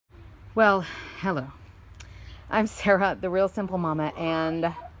Well, hello. I'm Sarah, the Real Simple Mama,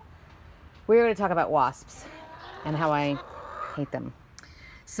 and we're going to talk about wasps and how I hate them.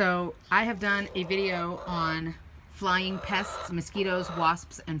 So, I have done a video on flying pests, mosquitoes,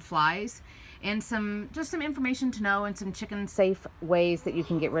 wasps, and flies, and just some information to know and some chicken safe ways that you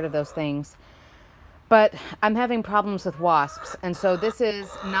can get rid of those things. But I'm having problems with wasps, and so this is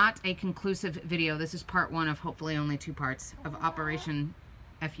not a conclusive video. This is part one of hopefully only 2 parts of Operation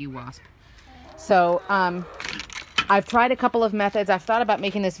FU Wasp. So I've tried a couple of methods. I've thought about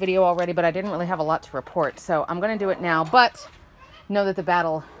making this video already, but I didn't really have a lot to report. So I'm going to do it now, but know that the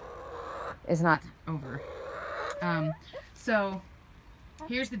battle is not over. So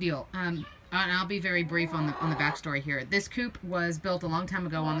here's the deal. And I'll be very brief on the backstory here. This coop was built a long time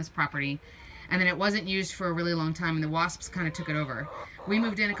ago on this property, and then it wasn't used for a really long time, and the wasps kind of took it over. We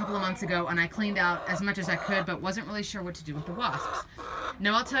moved in a couple of months ago, and I cleaned out as much as I could, but wasn't really sure what to do with the wasps.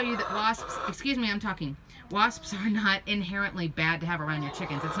 Now, I'll tell you that wasps, excuse me, I'm talking. Wasps are not inherently bad to have around your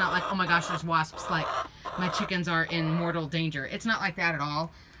chickens. It's not like, oh my gosh, there's wasps, like my chickens are in mortal danger. It's not like that at all.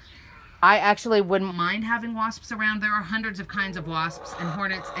 I actually wouldn't mind having wasps around. There are hundreds of kinds of wasps and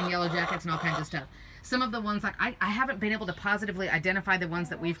hornets and yellow jackets and all kinds of stuff. Some of the ones, like, I haven't been able to positively identify the ones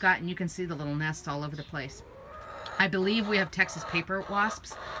that we've got, and you can see the little nests all over the place. I believe we have Texas paper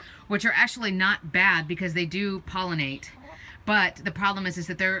wasps, which are actually not bad because they do pollinate. But the problem is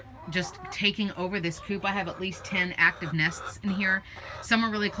that they're just taking over this coop. I have at least 10 active nests in here. Some are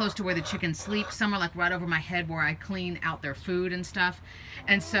really close to where the chickens sleep. Some are like right over my head where I clean out their food and stuff.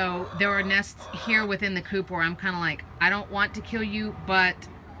 And so there are nests here within the coop where I'm kind of like, I don't want to kill you, but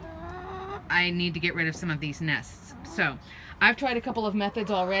I need to get rid of some of these nests. So I've tried a couple of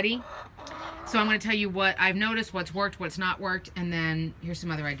methods already. So I'm going to tell you what I've noticed, what's worked, what's not worked, and then here's some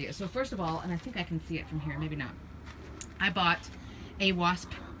other ideas. So first of all, and I think I can see it from here, maybe not. I bought a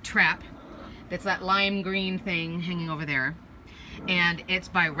wasp trap that's that lime green thing hanging over there. And it's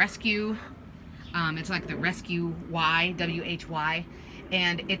by Rescue. It's like the Rescue Y, W-H-Y.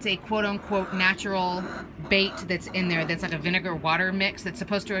 And it's a quote-unquote natural bait that's in there that's like a vinegar water mix that's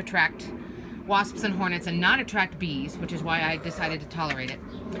supposed to attract wasps and hornets and not attract bees, which is why I decided to tolerate it.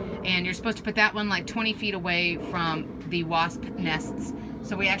 And you're supposed to put that one like 20 feet away from the wasp nests.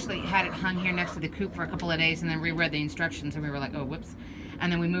 So we actually had it hung here next to the coop for a couple of days and then reread the instructions and we were like, oh, whoops.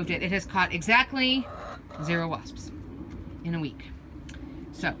 And then we moved it. It has caught exactly 0 wasps in a week.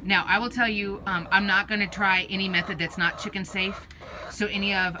 So now I will tell you, I'm not going to try any method that's not chicken safe. So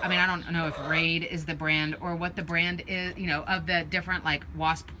any of, I mean, I don't know if Raid is the brand or what the brand is, you know, of the different like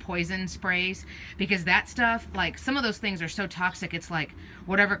wasp poison sprays, because that stuff, like some of those things are so toxic. It's like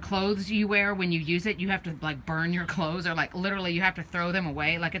whatever clothes you wear when you use it, you have to like burn your clothes or like literally you have to throw them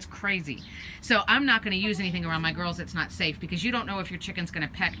away. Like it's crazy. So I'm not going to use anything around my girls that's not safe, because you don't know if your chicken's going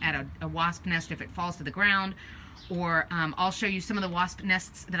to peck at a wasp nest if it falls to the ground. Or I'll show you some of the wasp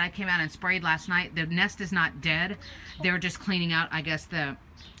nests that I came out and sprayed last night. The nest is not dead. They're just cleaning out, I guess, the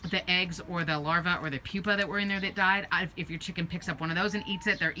eggs or the larvae or the pupa that were in there that died. If your chicken picks up one of those and eats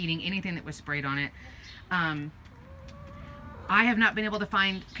it, they're eating anything that was sprayed on it. I have not been able to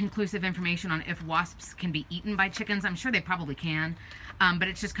find conclusive information on if wasps can be eaten by chickens. I'm sure they probably can. But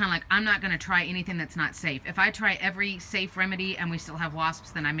it's just kind of like, I'm not going to try anything that's not safe. If I try every safe remedy and we still have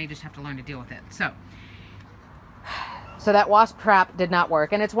wasps, then I may just have to learn to deal with it. So that wasp trap did not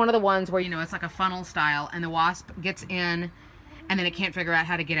work. And it's one of the ones where, you know, it's like a funnel style and the wasp gets in and then it can't figure out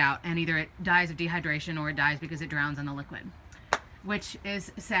how to get out. And either it dies of dehydration or it dies because it drowns in the liquid, which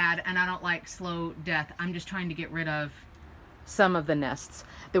is sad. And I don't like slow death. I'm just trying to get rid of some of the nests.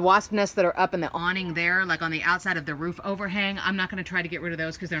 The wasp nests that are up in the awning there, like on the outside of the roof overhang, I'm not going to try to get rid of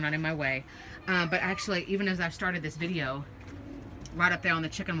those because they're not in my way. But actually, even as I've started this video, right up there on the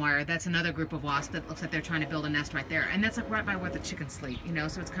chicken wire, that's another group of wasps that looks like they're trying to build a nest right there. And that's like right by where the chickens sleep, you know?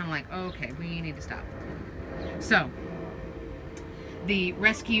 So it's kind of like, okay, we need to stop. So, the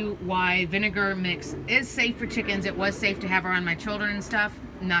Rescue Y vinegar mix is safe for chickens. It was safe to have around my children and stuff.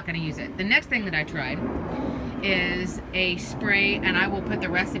 I'm not going to use it. The next thing that I tried is a spray, and I will put the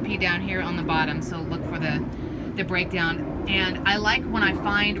recipe down here on the bottom, so look for the breakdown. And I like when I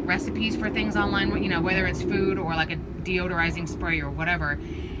find recipes for things online, you know, whether it's food or like a deodorizing spray or whatever,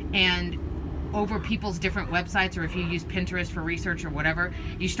 and over people's different websites, or if you use Pinterest for research or whatever,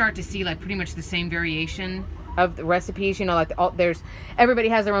 you start to see like pretty much the same variation of the recipes, you know, like everybody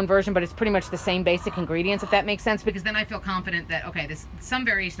has their own version, but it's pretty much the same basic ingredients, if that makes sense, because then I feel confident that, okay, some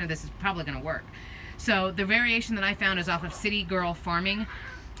variation of this is probably going to work. So the variation that I found is off of City Girl Farming,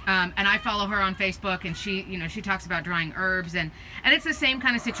 And I follow her on Facebook, and she, you know, she talks about drying herbs, and it's the same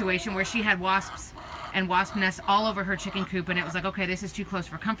kind of situation where she had wasps and wasp nests all over her chicken coop, and it was like, okay, this is too close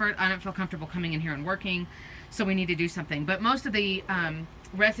for comfort. I don't feel comfortable coming in here and working, so we need to do something. But most of the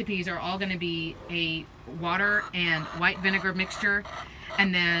recipes are all going to be a water and white vinegar mixture,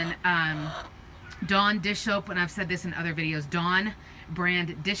 and then Dawn dish soap, and I've said this in other videos, Dawn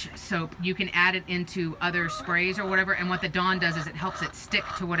brand dish soap, you can add it into other sprays or whatever, and what the Dawn does is it helps it stick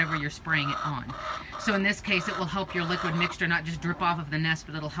to whatever you're spraying it on. So in this case, it will help your liquid mixture not just drip off of the nest,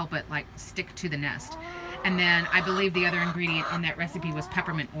 but it'll help it like stick to the nest. And then I believe the other ingredient in that recipe was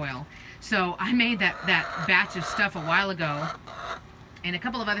peppermint oil. So I made that batch of stuff a while ago. And a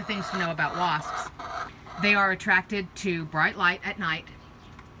couple of other things to know about wasps. They are attracted to bright light at night.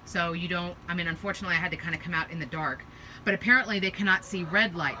 So you don't, I mean, unfortunately I had to kind of come out in the dark. But apparently they cannot see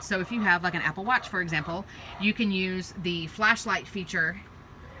red light. So if you have like an Apple Watch, for example, you can use the flashlight feature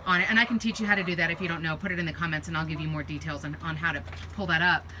on it. And I can teach you how to do that if you don't know. Put it in the comments and I'll give you more details on how to pull that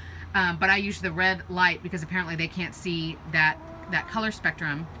up. But I use the red light because apparently they can't see that color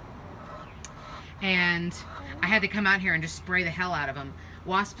spectrum. And I had to come out here and just spray the hell out of them.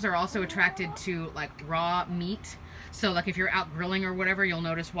 Wasps are also attracted to like raw meat. So like if you're out grilling or whatever, you'll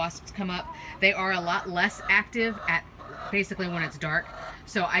notice wasps come up. They are a lot less active at basically when it's dark.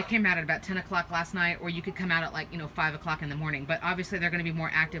 So I came out at about 10 o'clock last night, or you could come out at like, you know, 5 o'clock in the morning. But obviously they're going to be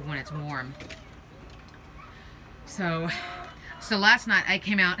more active when it's warm. So last night I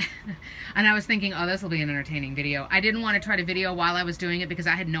came out and I was thinking, oh, this will be an entertaining video. I didn't want to try to video while I was doing it because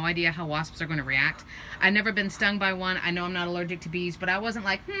I had no idea how wasps are going to react. I've never been stung by one. I know I'm not allergic to bees, but I wasn't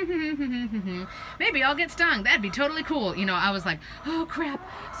like, maybe I'll get stung. That'd be totally cool. You know, I was like, oh crap.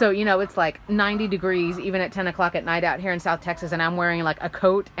 So, you know, it's like 90 degrees even at 10 o'clock at night out here in South Texas, and I'm wearing like a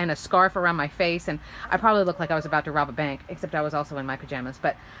coat and a scarf around my face, and I probably looked like I was about to rob a bank, except I was also in my pajamas.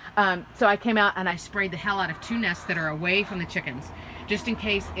 But so I came out and I sprayed the hell out of 2 nests that are away from the chickens, just in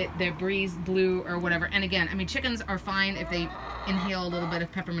case the breeze blew or whatever. And again, I mean, chickens are fine if they inhale a little bit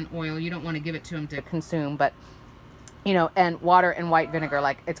of peppermint oil. You don't want to give it to them to consume, but, you know, and water and white vinegar,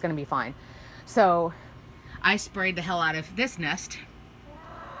 like, it's going to be fine. So I sprayed the hell out of this nest,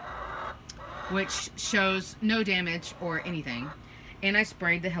 which shows no damage or anything. And I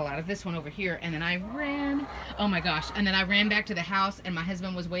sprayed the hell out of this one over here, and then I ran, oh my gosh, and then I ran back to the house, and my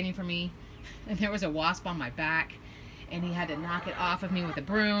husband was waiting for me, and there was a wasp on my back, and he had to knock it off of me with a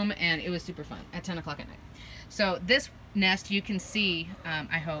broom, and it was super fun at 10 o'clock at night. So this nest, you can see,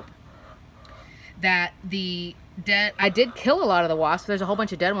 I hope, that I did kill a lot of the wasps. There's a whole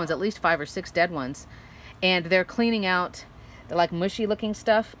bunch of dead ones, at least 5 or 6 dead ones, and they're cleaning out the like mushy looking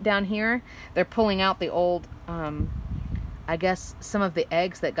stuff down here. They're pulling out the old, I guess some of the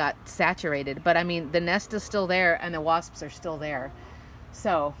eggs that got saturated, but I mean, the nest is still there and the wasps are still there.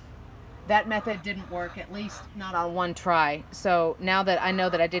 So that method didn't work, at least not on one try. So now that I know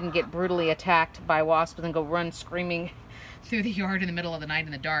that I didn't get brutally attacked by wasps and go run screaming through the yard in the middle of the night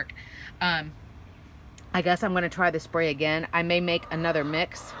in the dark, I guess I'm going to try the spray again. I may make another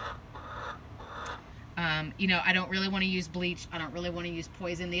mix. You know, I don't really want to use bleach. I don't really want to use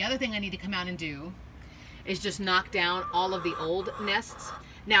poison. The other thing I need to come out and do is just knock down all of the old nests.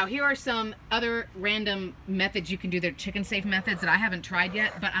 Now, here are some other random methods you can do. They're chicken safe methods that I haven't tried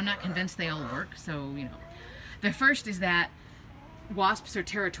yet, but I'm not convinced they all work. So, you know, the first is that wasps are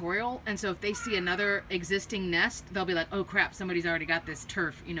territorial, and so if they see another existing nest, they'll be like, oh crap, somebody's already got this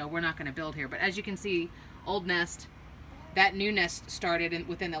turf, you know, we're not going to build here. But as you can see, old nest, that new nest started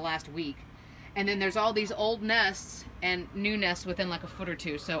within the last week. And then there's all these old nests and new nests within like a foot or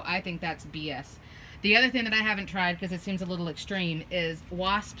two. So I think that's BS. The other thing that I haven't tried, because it seems a little extreme, is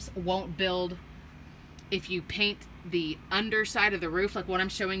wasps won't build if you paint the underside of the roof, like what I'm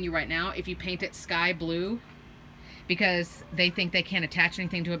showing you right now, if you paint it sky blue, because they think they can't attach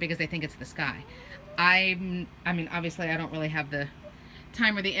anything to it because they think it's the sky. I mean, obviously I don't really have the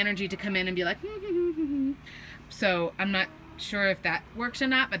time or the energy to come in and be like, so I'm not sure if that works or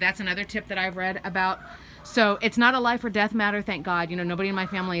not, but that's another tip that I've read about. So it's not a life or death matter, thank God. You know, nobody in my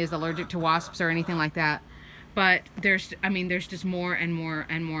family is allergic to wasps or anything like that. But there's just more and more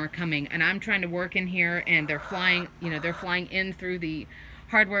and more coming. And I'm trying to work in here, and they're flying, you know, they're flying in through the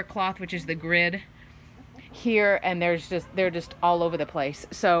hardware cloth, which is the grid here, and they're just all over the place.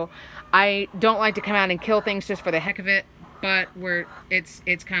 So I don't like to come out and kill things just for the heck of it, but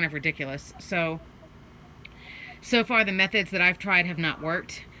it's kind of ridiculous. So far the methods that I've tried have not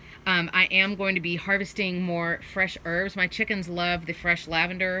worked. I am going to be harvesting more fresh herbs. My chickens love the fresh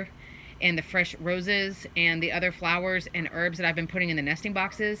lavender and the fresh roses and the other flowers and herbs that I've been putting in the nesting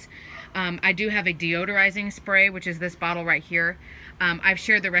boxes. I do have a deodorizing spray, which is this bottle right here. I've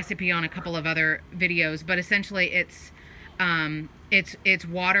shared the recipe on a couple of other videos, but essentially it's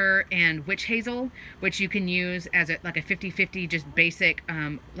water and witch hazel, which you can use as like a 50-50, just basic,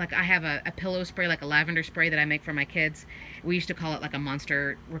 like I have a pillow spray, like a lavender spray that I make for my kids. We used to call it like a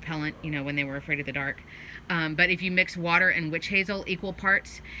monster repellent, you know, when they were afraid of the dark. But if you mix water and witch hazel equal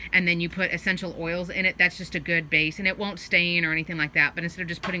parts, and then you put essential oils in it, that's just a good base, and it won't stain or anything like that. But instead of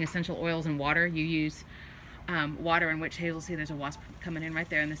just putting essential oils and water, you use water and witch hazel. See, there's a wasp coming in right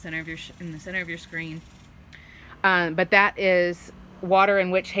there in the center of your screen. But that is water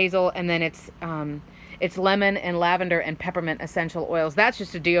and witch hazel, and then it's lemon and lavender and peppermint essential oils. That's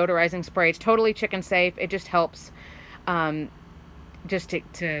just a deodorizing spray. It's totally chicken safe. It just helps, just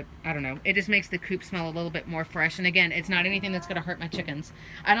to I don't know, it just makes the coop smell a little bit more fresh. And again, it's not anything that's going to hurt my chickens.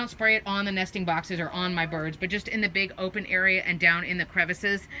 I don't spray it on the nesting boxes or on my birds, but just in the big open area and down in the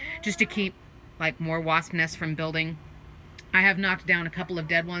crevices, just to keep like more wasp nests from building. I have knocked down a couple of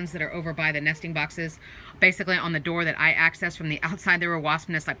dead ones that are over by the nesting boxes, basically on the door that I access from the outside. There were wasp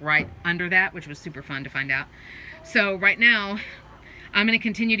nests like right under that, which was super fun to find out. So right now, I'm going to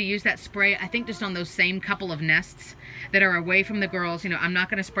continue to use that spray, I think just on those same couple of nests that are away from the girls. You know, I'm not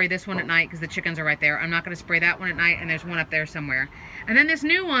going to spray this one at night because the chickens are right there. I'm not going to spray that one at night, and there's one up there somewhere. And then this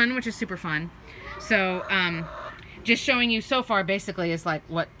new one, which is super fun. So just showing you so far basically is like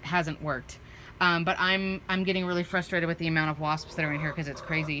what hasn't worked. But I'm getting really frustrated with the amount of wasps that are in here because it's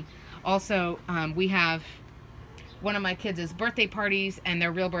crazy. Also, we have one of my kids' birthday parties and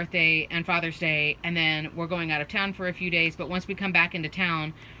their real birthday and Father's Day, and then we're going out of town for a few days. But once we come back into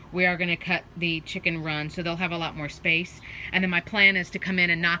town, we are going to cut the chicken run, so they'll have a lot more space. And then my plan is to come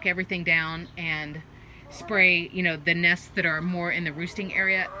in and knock everything down and spray, you know, the nests that are more in the roosting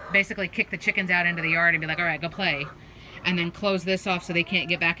area. Basically kick the chickens out into the yard and be like, all right, go play. And then close this off so they can't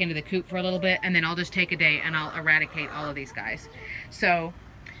get back into the coop for a little bit, and then I'll just take a day and I'll eradicate all of these guys. So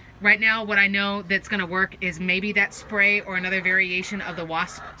right now what I know that's going to work is maybe that spray or another variation of the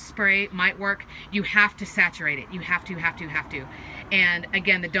wasp spray might work. You have to saturate it. You have to. And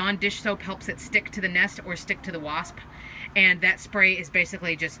again, the Dawn dish soap helps it stick to the nest or stick to the wasp. And that spray is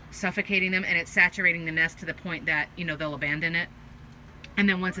basically just suffocating them, and it's saturating the nest to the point that, you know, they'll abandon it. And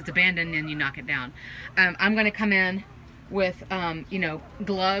then once it's abandoned, then you knock it down. I'm going to come in with, you know,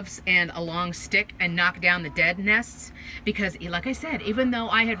 gloves and a long stick and knock down the dead nests, because like I said, even though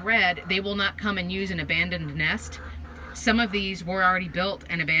I had read they will not come and use an abandoned nest, some of these were already built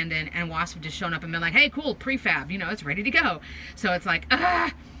and abandoned, and wasps have just shown up and been like, hey, cool, prefab, you know, it's ready to go. So it's like,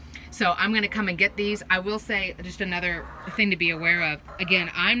 ah. So I'm going to come and get these. I will say just another thing to be aware of.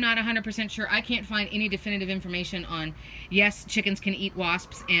 Again, I'm not 100% sure. I can't find any definitive information on, yes, chickens can eat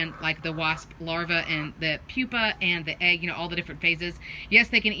wasps and like the wasp larva and the pupa and the egg, you know, all the different phases. Yes,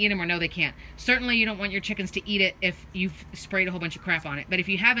 they can eat them, or no, they can't. Certainly you don't want your chickens to eat it if you've sprayed a whole bunch of crap on it. But if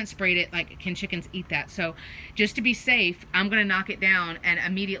you haven't sprayed it, like, can chickens eat that? So just to be safe, I'm going to knock it down and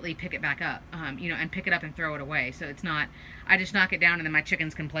immediately pick it back up, you know, and pick it up and throw it away. So it's not, I just knock it down and then my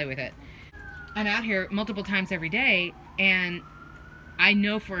chickens can play with it. I'm out here multiple times every day, and I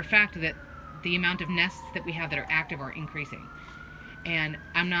know for a fact that the amount of nests that we have that are active are increasing. And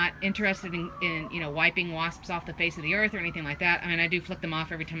I'm not interested in you know, wiping wasps off the face of the earth or anything like that. I mean, I do flick them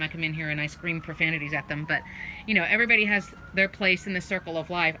off every time I come in here and I scream profanities at them, but you know, everybody has their place in the circle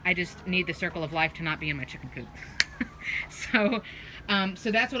of life. I just need the circle of life to not be in my chicken coop. So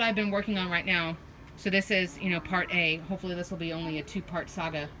that's what I've been working on right now. So this is, you know, part A. Hopefully this will be only a 2-part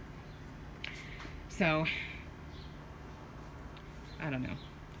saga. So, I don't know.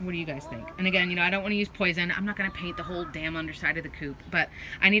 What do you guys think? And again, you know, I don't want to use poison. I'm not going to paint the whole damn underside of the coop, but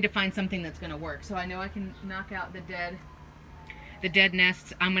I need to find something that's going to work. So I know I can knock out the dead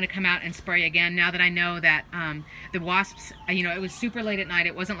nests. I'm going to come out and spray again now that I know that the wasps, you know, it was super late at night.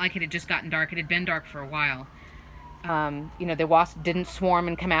 It wasn't like it had just gotten dark. It had been dark for a while. You know, the wasp didn't swarm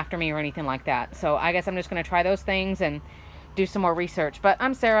and come after me or anything like that. So I guess I'm just going to try those things and do some more research. But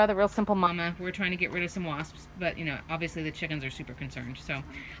I'm Sarah, the Real Simple Mama. We're trying to get rid of some wasps, but you know, obviously the chickens are super concerned. So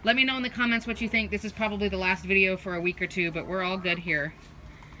let me know in the comments what you think. This is probably the last video for a week or two, but we're all good here.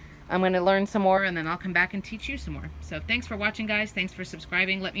 I'm going to learn some more, and then I'll come back and teach you some more. So thanks for watching, guys. Thanks for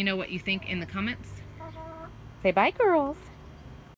subscribing. Let me know what you think in the comments. Say bye, girls.